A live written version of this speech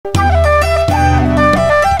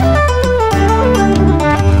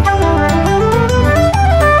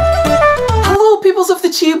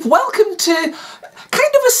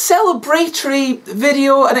celebratory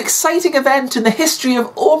video, an exciting event in the history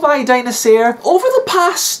of Oh My Dinosaur. Over the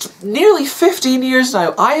past nearly 15 years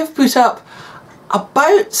now, I have put up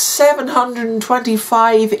about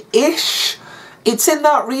 725-ish, it's in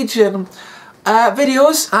that region,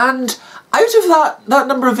 videos, and out of that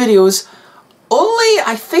number of videos, only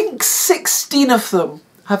I think 16 of them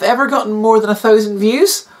have ever gotten more than 1,000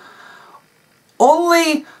 views.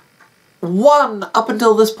 Only one up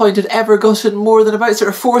until this point had ever gotten more than about sort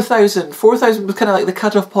of 4,000. 4,000 was kind of like the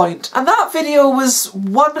cut-off point. And that video was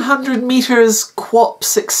 100 meters QWOP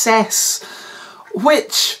success,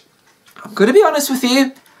 which, I'm going to be honest with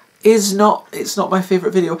you, it's not my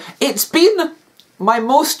favourite video. It's been my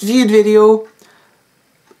most viewed video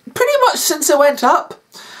pretty much since it went up.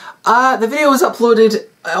 The video was uploaded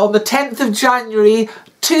on the 10th of January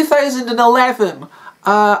 2011.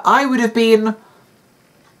 I would have been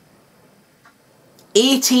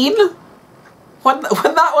 18 when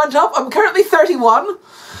that went up. I'm currently 31,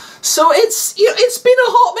 so it's been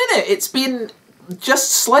a hot minute. It's been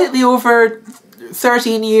just slightly over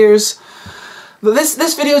 13 years. But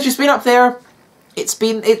this video's just been up there. I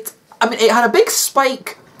mean, it had a big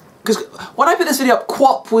spike because when I put this video up,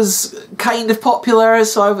 QWOP was kind of popular,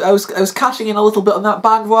 so I was cashing in a little bit on that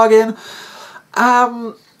bandwagon.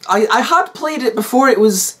 I had played it before. It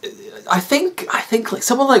was, I think like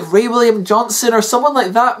someone like Ray William Johnson or someone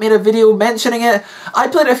like that made a video mentioning it. I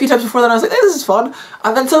played it a few times before then, I was like, hey, this is fun.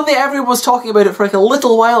 And then suddenly everyone was talking about it for like a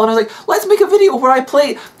little while, and I was like, let's make a video where I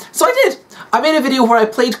play. So I did. I made a video where I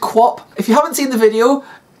played QWOP. If you haven't seen the video,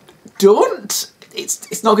 don't.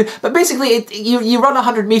 It's not good. But basically, you run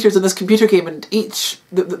 100 meters in this computer game, and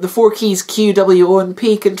the four keys Q, W, O, and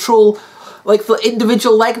P control like the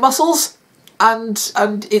individual leg muscles. And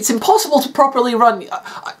it's impossible to properly run.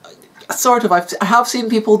 I have seen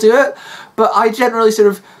people do it, but I generally sort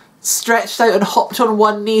of stretched out and hopped on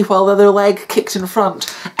one knee while the other leg kicked in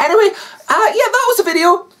front. Anyway, yeah, that was a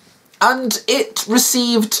video, and it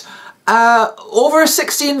received over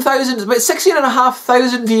 16,000, about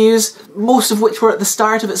 16,500 views, most of which were at the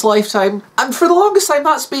start of its lifetime. And for the longest time,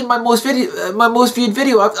 that's been my most viewed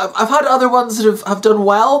video. I've had other ones that have done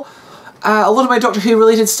well. A lot of my Doctor Who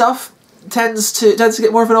related stuff tends to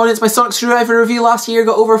get more of an audience. My Sonic Screwdriver review last year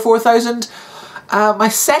got over 4,000. My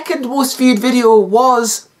second most viewed video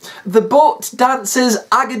was The Boat Dances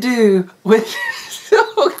Agadoo, which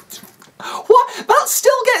what? That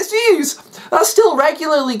still gets views. That still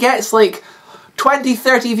regularly gets like 20,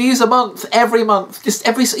 30 views a month, every month.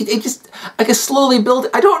 It just like a slowly build.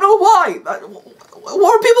 I don't know why.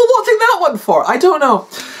 What are people watching that one for? I don't know.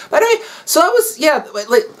 But anyway, so that was, yeah, like,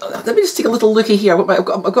 let me just take a little looky here. I've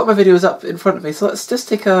got my videos up in front of me, so let's just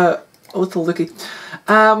take a little looky.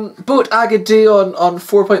 Boat Agadoo on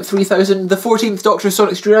 4,300. The 14th Doctor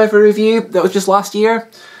Sonic Screwdriver review, that was just last year,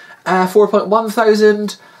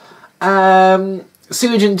 4,100.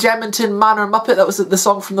 Sewage and Gemington Manor Muppet, that was the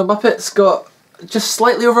song from the Muppets, got just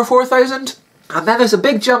slightly over 4,000. And then there's a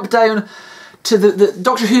big jump down to the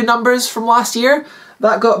Doctor Who numbers from last year.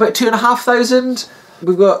 That got about 2,500.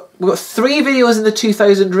 We've got 3 videos in the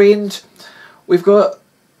 2,000 range. We've got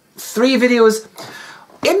 3 videos.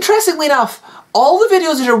 Interestingly enough, all the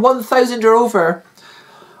videos that are 1,000 or over,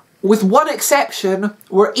 with one exception,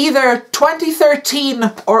 were either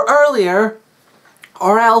 2013 or earlier,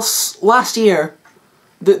 or else last year.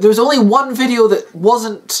 There's only one video that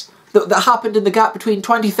wasn't, that happened in the gap between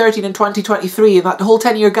 2013 and 2023, and that whole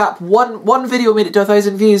 10-year gap, one video made it to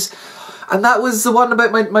 1,000 views, and that was the one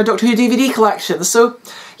about my Doctor Who DVD collection. So,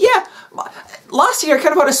 yeah, last year I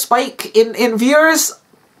kind of had a spike in viewers,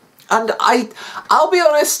 and I'll be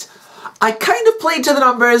honest, I kind of played to the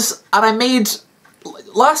numbers, and I made,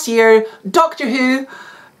 last year, Doctor Who,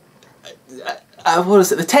 what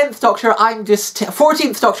is it, the 10th Doctor,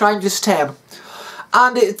 14th Doctor, I'm just 10.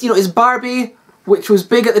 And it, it's Barbie, which was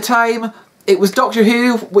big at the time. It was Doctor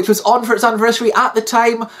Who, which was on for its anniversary at the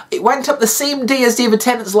time. It went up the same day as David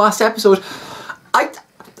Tennant's last episode.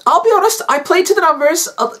 I'll be honest, I played to the numbers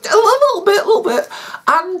a little bit,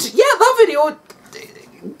 and yeah, that video,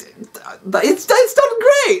 it's done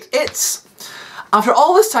great. It's, after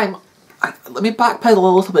all this time, let me backpedal a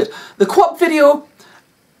little bit. The QWOP video,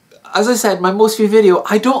 as I said, my most viewed video,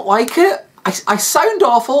 I don't like it. I sound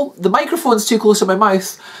awful. The microphone's too close to my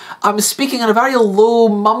mouth. I'm speaking in a very low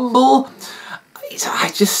mumble. It's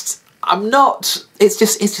just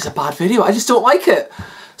a bad video. I just don't like it.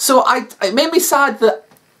 So it made me sad that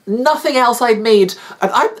nothing else I'd made,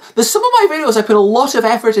 and there's some of my videos I put a lot of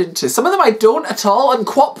effort into. Some of them I don't at all, and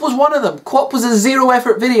QWOP was one of them. QWOP was a 0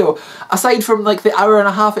 effort video, aside from like the hour and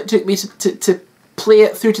a half it took me to play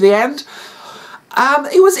it through to the end.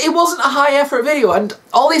 It wasn't a high effort video, and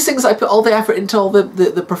all these things I put all the effort into, all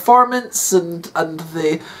the performance and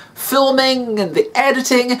the filming and the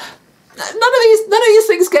editing. None of these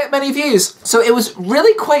things get many views. So it was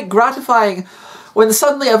really quite gratifying when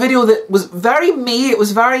suddenly a video that was very me, it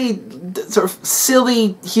was very sort of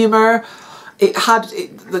silly humour. It had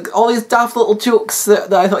all these daft little jokes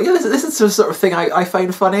that I thought, yeah, this is the sort of thing I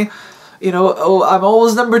find funny. You know, oh, I'm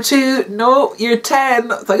always number 2. No, you're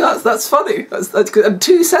 10. It's like, that's funny. That's good. And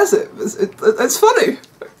 2 says it. It's funny.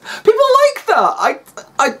 People like that.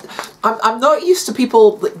 I'm not used to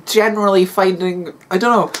people generally finding, I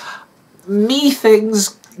don't know, me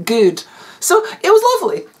things good. So it was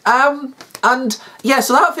lovely. And yeah,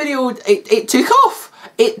 so that video, it took off.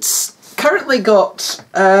 It's currently got,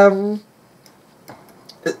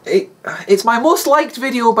 it's my most liked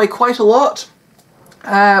video by quite a lot.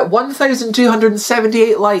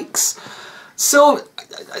 1,278 likes. So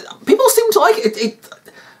people seem to like it.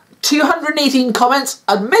 218 comments.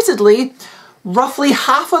 Admittedly, roughly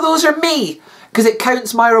half of those are me, because it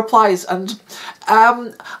counts my replies, and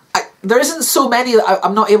there isn't so many that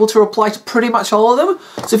I'm not able to reply to pretty much all of them.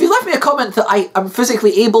 So if you left me a comment that I'm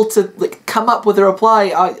physically able to come up with a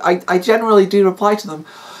reply, I generally do reply to them.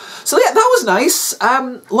 So yeah, that was nice.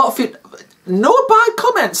 A lot of food. No bad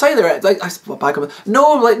comments either.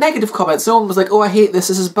 No negative comments. No one was like, "Oh, I hate this.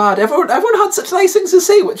 This is bad." Everyone had such nice things to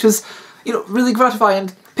say, which was, you know, really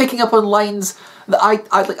gratifying. Picking up on lines that I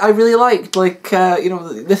really liked, like you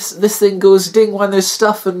know, this thing goes ding when there's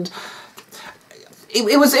stuff, and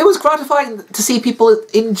it was gratifying to see people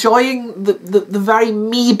enjoying the very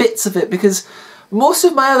me bits of it, because most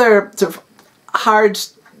of my other sort of hard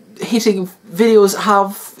hitting videos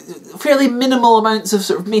have fairly minimal amounts of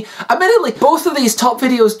sort of me. Admittedly, both of these top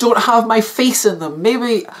videos don't have my face in them.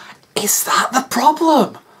 Maybe is that the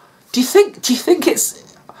problem? Do you think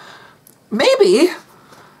it's maybe?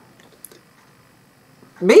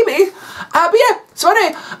 But yeah. So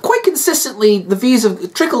anyway, quite consistently the views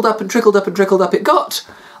have trickled up and trickled up and trickled up. It got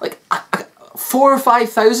like 4,000 or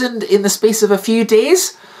 5,000 in the space of a few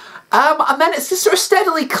days. And then it's just sort of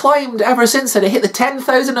steadily climbed ever since then. It hit the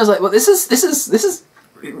 10,000. I was like, well, this is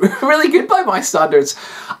really good by my standards.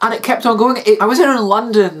 And it kept on going. I was in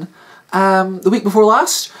London the week before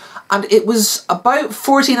last, and it was about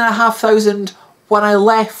 14,500 when I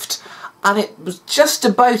left, and it was just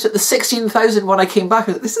about at the 16,000 when I came back.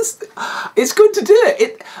 It's going to do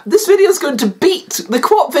it. This video is going to beat the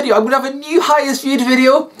QWOP video. I'm going to have a new highest viewed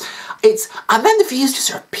video. And then the views just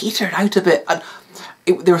sort of petered out a bit, and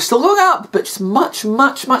they were still going up, but just much,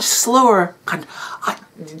 much, much slower. And I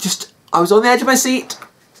was on the edge of my seat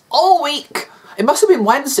all week. It must have been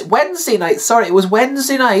Wednesday night. Sorry, it was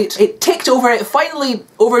Wednesday night. It ticked over. It finally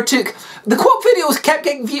overtook. The QWOP videos kept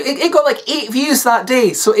getting views. It got like 8 views that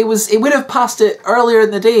day, so it would have passed it earlier in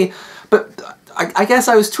the day. But I guess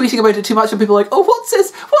I was tweeting about it too much, and people were like, "Oh, what's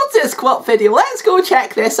this QWOP video? Let's go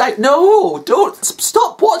check this out." No, don't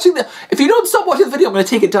stop watching the. If you don't stop watching the video, I'm going to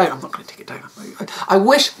take it down. I'm not going to take it down. I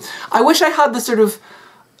wish I had the sort of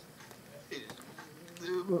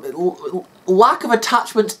lack of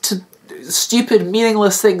attachment to stupid,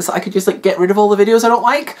 meaningless things that I could just like get rid of all the videos I don't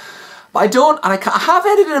like, but I don't, and I have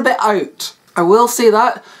edited a bit out. I will say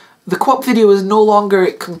that the QWOP video is no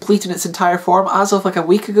longer complete in its entire form as of like a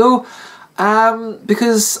week ago,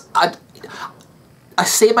 because I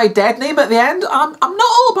say my dead name at the end. I'm not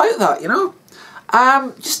all about that, you know.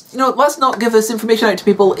 Just, you know, let's not give this information out to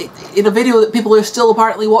people in a video that people are still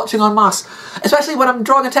apparently watching en masse, especially when I'm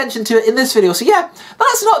drawing attention to it in this video. So yeah,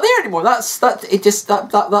 that's not there anymore.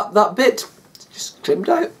 That bit just trimmed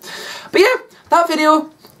out. But yeah, that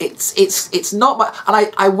video, it's not my,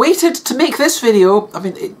 and I waited to make this video. I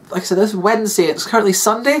mean, like I said, this is Wednesday. It's currently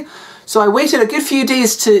Sunday, so I waited a good few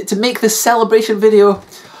days to make this celebration video,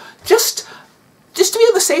 just to be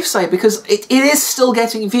on the safe side, because it is still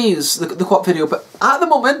getting views, the QWOP video. But at the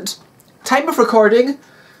moment, time of recording,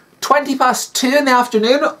 2:20 in the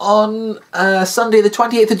afternoon on Sunday the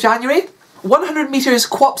 28th of January. 100 metres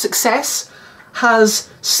QWOP success has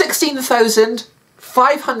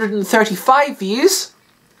 16,535 views.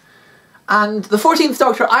 And the 14th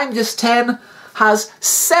Doctor, I'm Just 10, has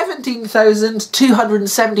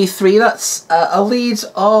 17,273. That's a lead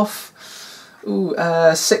of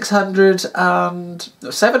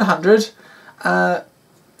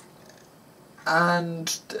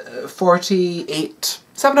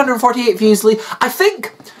 748 views lead. I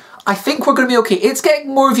think we're going to be okay. It's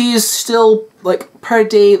getting more views still, like, per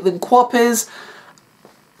day than QWOP is.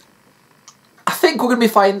 I think we're going to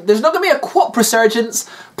be fine. There's not going to be a QWOP resurgence.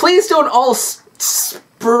 Please don't all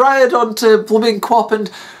spread onto blooming QWOP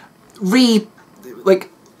and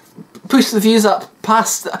push the views up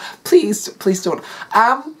past. Please don't.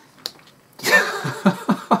 Am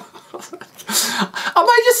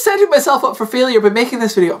I just setting myself up for failure by making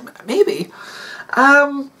this video? Maybe.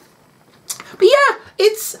 But yeah,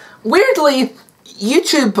 it's weirdly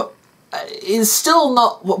YouTube is still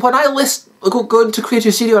not. When I go into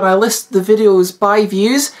Creator Studio and I list the videos by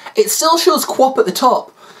views, it still shows QWOP at the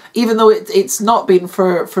top, even though it's not been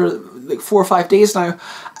for like 4 or 5 days now.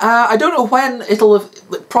 I don't know when it'll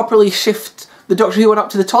have properly shift the Doctor Who one up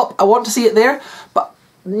to the top. I want to see it there, but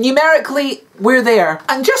numerically we're there.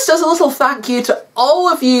 And just as a little thank you to all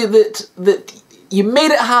of you that you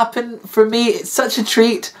made it happen for me, it's such a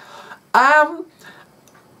treat.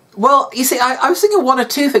 Well, you see, I was thinking one or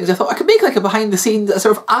two things. I thought I could make like a behind the scenes, a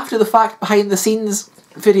sort of after the fact behind the scenes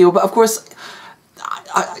video, but of course,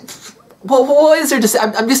 what is there to say?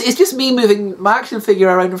 It's just me moving my action figure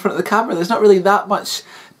around in front of the camera. There's not really that much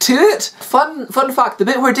to it. Fun fact, the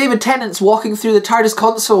bit where David Tennant's walking through the TARDIS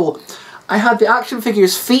console, I had the action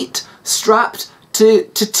figure's feet strapped to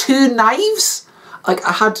 2 knives. Like,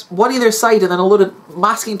 I had one either side and then a load of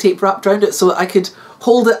masking tape wrapped around it so that I could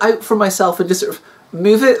hold it out for myself and just sort of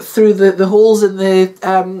move it through the holes in the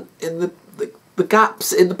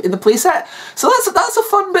gaps in the playset. So that's a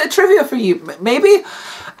fun bit of trivia for you, maybe.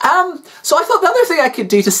 So I thought the other thing I could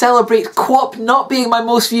do to celebrate QWOP not being my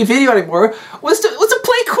most viewed video anymore was to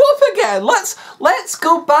play QWOP again. Let's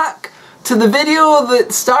go back to the video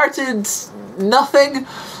that started nothing.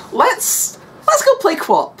 Let's go play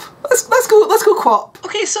QWOP. Let's go QWOP.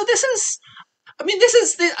 Okay, so this is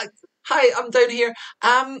the hi, I'm down here.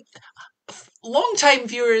 Long-time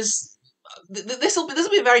viewers, this will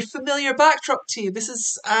be a very familiar backdrop to you. This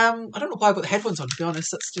is I don't know why I put the headphones on, to be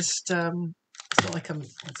honest. That's just it's not like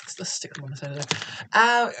let's stick them on the side of there.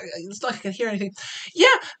 It's not like I can hear anything.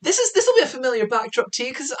 Yeah, this will be a familiar backdrop to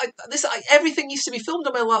you because everything used to be filmed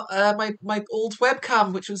on my old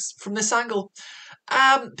webcam, which was from this angle.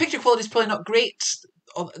 Picture quality is probably not great.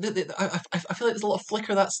 I feel like there's a lot of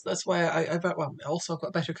flicker. That's why I've also got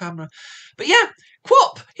a better camera. But yeah,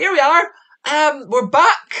 QWOP, here we are. We're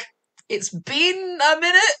back. It's been a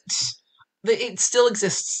minute. It still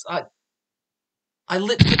exists. I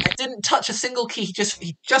didn't touch a single key. He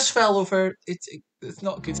just fell over. It's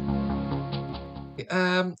not good.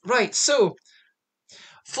 Right. So,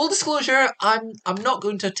 full disclosure, I'm not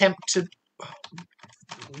going to attempt to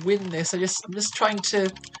win this. I'm just trying to.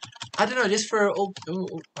 I don't know. Just for old.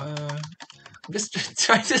 I'm just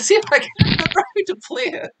trying to see if I can remember how to play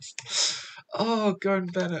it. Oh, Gordon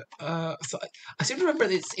Bennett. So I seem to remember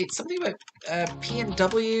that it's something about P and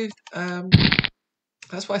W.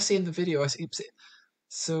 That's what I say in the video.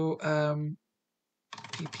 So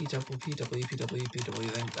P W,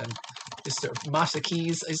 then just sort of mash the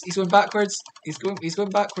keys. He's going backwards. He's going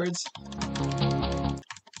backwards.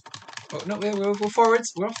 Oh no, we'll go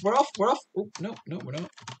forwards. We're off. Oh no, we're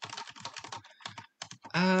not.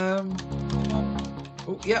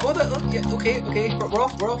 Oh yeah. Yeah. Okay. We're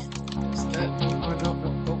off. No.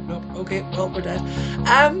 Okay. Well, we're dead.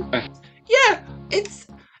 Yeah. It's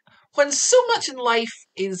when so much in life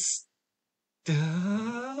is.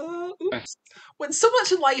 When so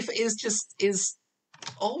much in life is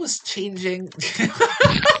always changing.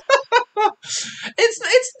 It's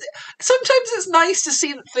sometimes it's nice to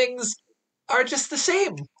see that things are just the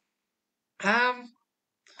same. I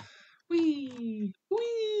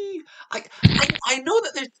know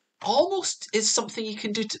that there almost is something you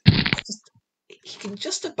can do to. He can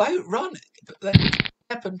just about run, but then it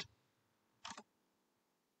happened,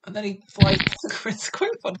 and then he flies. It's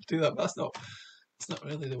quite fun to do that, but it's not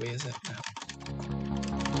really the way, is it? No.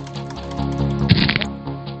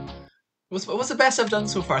 What's the best I've done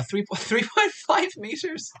so far? 3.5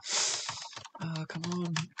 meters. Oh, come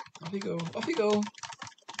on! Off you go!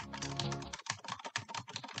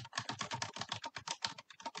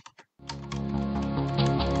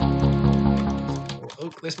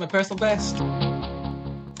 Oh, there's my personal best. Yeah,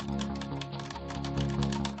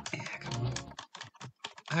 come on.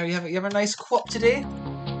 How you have a nice QWOP today?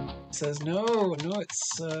 It says no,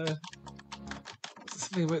 it's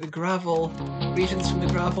something about the gravel, regions from the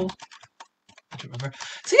gravel. I don't remember.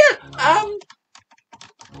 So yeah,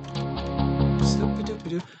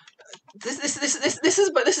 this is it. This is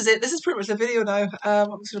pretty much the video now.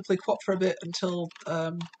 I'm just gonna play QWOP for a bit until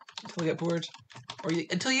I get bored, or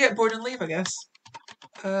until you get bored and leave, I guess.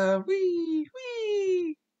 Wee.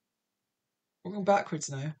 We're going backwards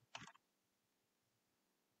now.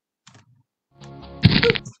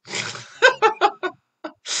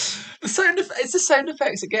 It's the sound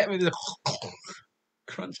effects that get me. The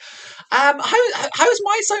crunch. How's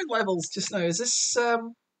my sound levels just now? Is this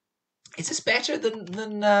better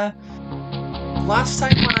than last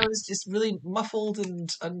time when I was just really muffled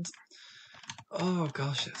and oh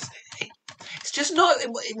gosh, it's just not.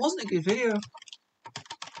 It wasn't a good video.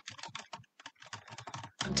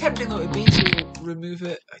 I'm tempting though it be to remove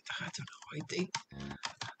it. I don't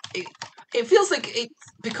know. It feels like it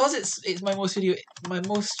because it's my most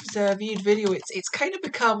viewed video. It's kind of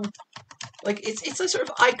become like it's a sort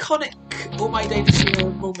of iconic oh my dinosaur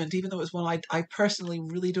moment, even though it's one I personally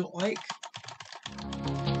really don't like.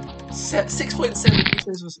 6.7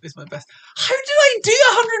 meters is my best. How do I do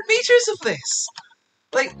 100 meters of this?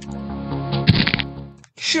 Like,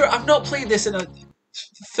 sure, I've not played this in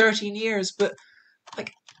 13 years, but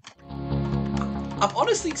like, I'm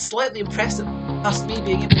honestly slightly impressed at past me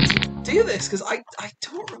being able to do this because I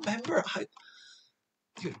don't remember how.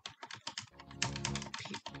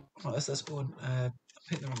 Well, that's this one. I'm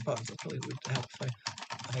hitting the wrong buttons. That probably would help if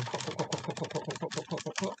I think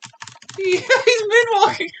pop. Yeah, he's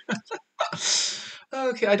moonwalking.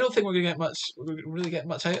 Okay, I don't think we're gonna really get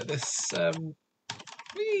much out of this.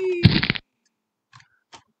 Whee!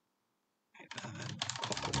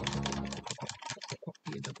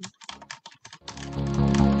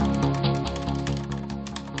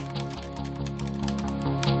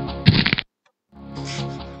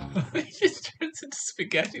 He just turns into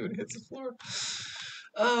spaghetti when it hits the floor.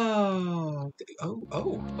 Oh, okay.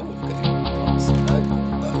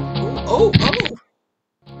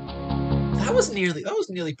 That was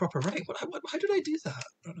nearly proper running. How did I do that?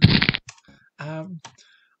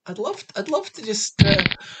 I'd love to just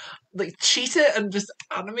like cheat it and just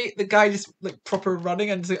animate the guy just like proper running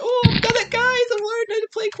and say, "Oh, I've done it, guys! I've learned how to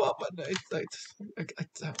play QWOP." But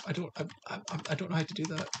I don't know how to do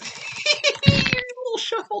that. Little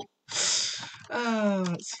shuffle.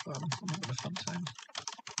 It's fun. I'm having a fun time.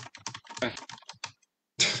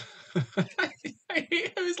 I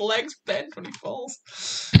hate how his legs bend when he falls.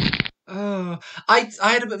 I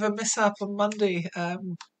had a bit of a mishap on Monday.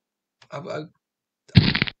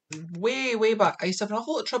 Way back, I used to have an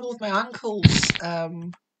awful lot of trouble with my ankles.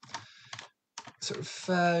 Sort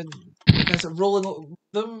of rolling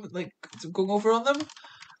them, like going over on them.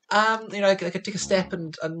 You know, I could take a step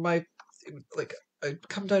and my like I'd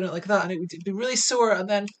come down it like that, and it'd be really sore. And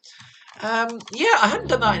then, yeah, I hadn't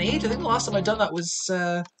done that in ages. I think the last time I'd done that was.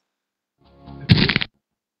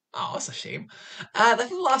 Oh, that's a shame. I think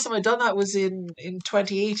the last time I'd done that was in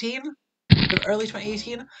 2018, early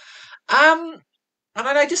 2018. And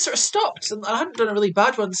then I just sort of stopped, and I hadn't done a really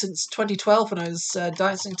bad one since 2012 when I was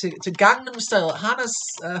dancing to Gangnam Style at Hannah's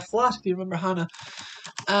flat, if you remember Hannah.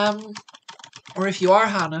 Or if you are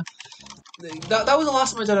Hannah. That was the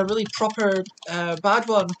last time I did a really proper bad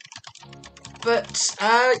one. But,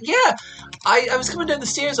 yeah, I was coming down the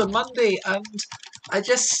stairs on Monday, and I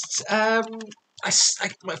just,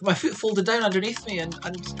 my foot folded down underneath me, and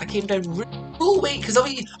I came down full weight, because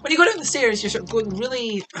when you go down the stairs, you're sort of going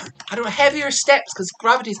really, I don't know, heavier steps, because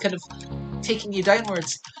gravity's kind of taking you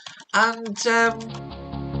downwards. And,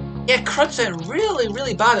 yeah, crunched down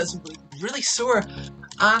really bad. It's really sore.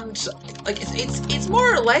 And, like, it's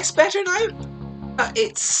more or less better now.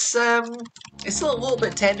 It's still a little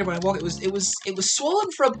bit tender when I walk. It was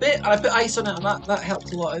swollen for a bit, and I put ice on it, and that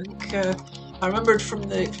helped a lot. I think I remembered from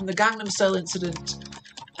the Gangnam Style incident.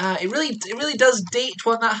 It really does date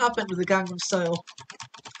when that happened with the Gangnam Style.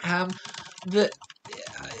 I'm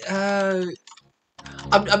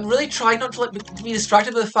really trying not to be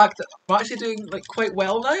distracted by the fact that I'm actually doing like quite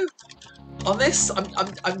well now on this.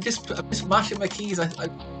 I'm just mashing my keys. Like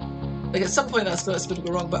at some point that's going to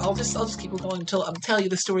go wrong, but I'll just keep going until I'm telling you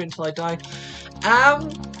the story until I die.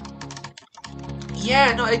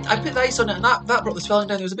 Yeah, no, I put the ice on it, and that brought the swelling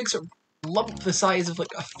down. There was a big sort of lump the size of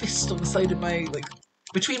like a fist on the side of my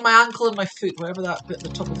between my ankle and my foot, wherever that bit at the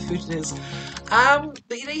top of the foot is.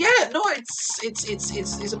 But you know, yeah, no, it's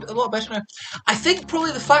a lot better now. I think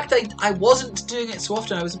probably the fact that I wasn't doing it so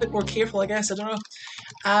often, I was a bit more careful, I guess. I don't know.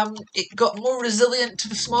 It got more resilient to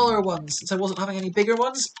the smaller ones since I wasn't having any bigger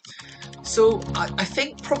ones. So I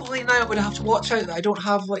think probably now I'm going to have to watch out that I don't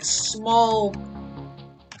have like small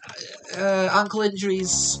ankle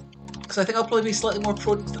injuries, because I think I'll probably be slightly more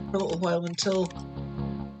prone to them for a little while until.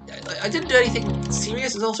 I didn't do anything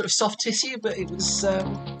serious. It was all sort of soft tissue, but it was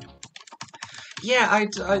yeah.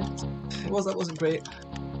 That wasn't great.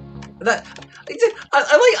 I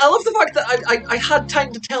love the fact that I had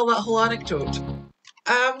time to tell that whole anecdote.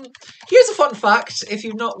 Here's a fun fact: if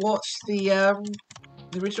you've not watched the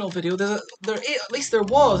original video, at least there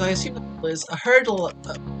was. I assume there is a hurdle.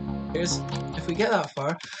 If we get that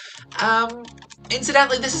far.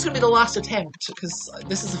 Incidentally, this is going to be the last attempt, because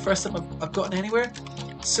this is the first time I've gotten anywhere.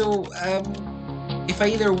 So, if I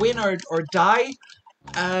either win or die,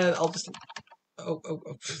 I'll just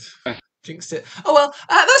Jinxed it. Oh well,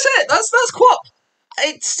 that's it. That's QWOP.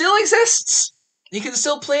 It still exists. You can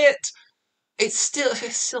still play it. It's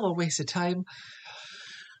still a waste of time.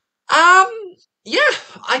 Yeah,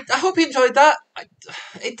 I hope you enjoyed that. I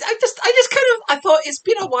thought it's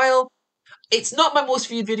been a while. It's not my most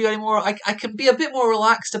viewed video anymore. I can be a bit more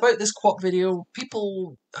relaxed about this QWOP video.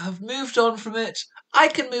 People have moved on from it. I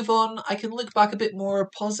can move on. I can look back a bit more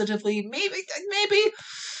positively. Maybe.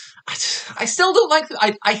 I still don't like.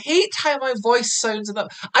 I hate how my voice sounds in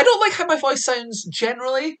that. I don't like how my voice sounds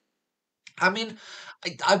generally. I mean,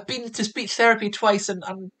 I've been to speech therapy twice, and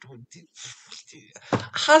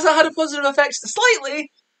has it had a positive effect? Slightly.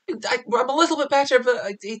 I'm a little bit better,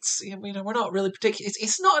 but it's we're not really particular.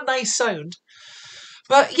 It's not a nice sound,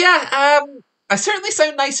 but yeah, I certainly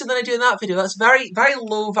sound nicer than I do in that video. That's very very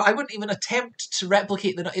low. I wouldn't even attempt to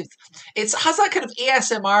replicate the. It has that kind of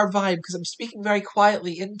ASMR vibe because I'm speaking very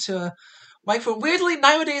quietly into a microphone. Weirdly,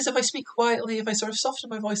 nowadays, if I speak quietly, if I sort of soften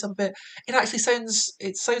my voice up a bit, it actually sounds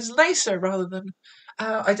nicer rather than.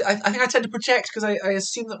 I think I tend to project because I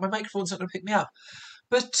assume that my microphone's not going to pick me up.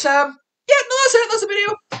 But yeah, no, that's it. That's the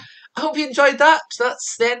video. I hope you enjoyed that.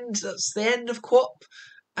 That's the end. That's the end of QWOP.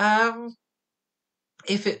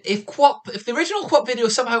 If the original QWOP video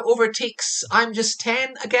somehow overtakes I'm Just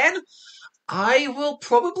 10 again, I will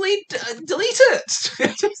probably delete it.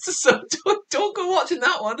 So don't go watching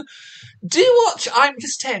that one. Do watch I'm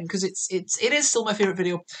Just 10 because it is still my favourite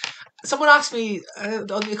video. Someone asked me on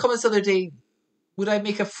the comments the other day, would I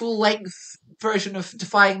make a full length version of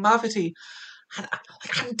Defying Mavity? And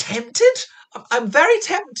I'm tempted. I'm very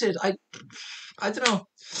tempted. I don't know.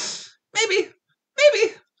 Maybe.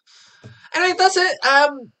 Anyway, that's it.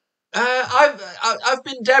 I've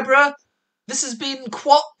been Deborah. This has been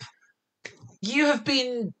QWOP. You have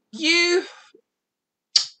been you.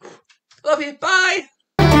 Love you. Bye.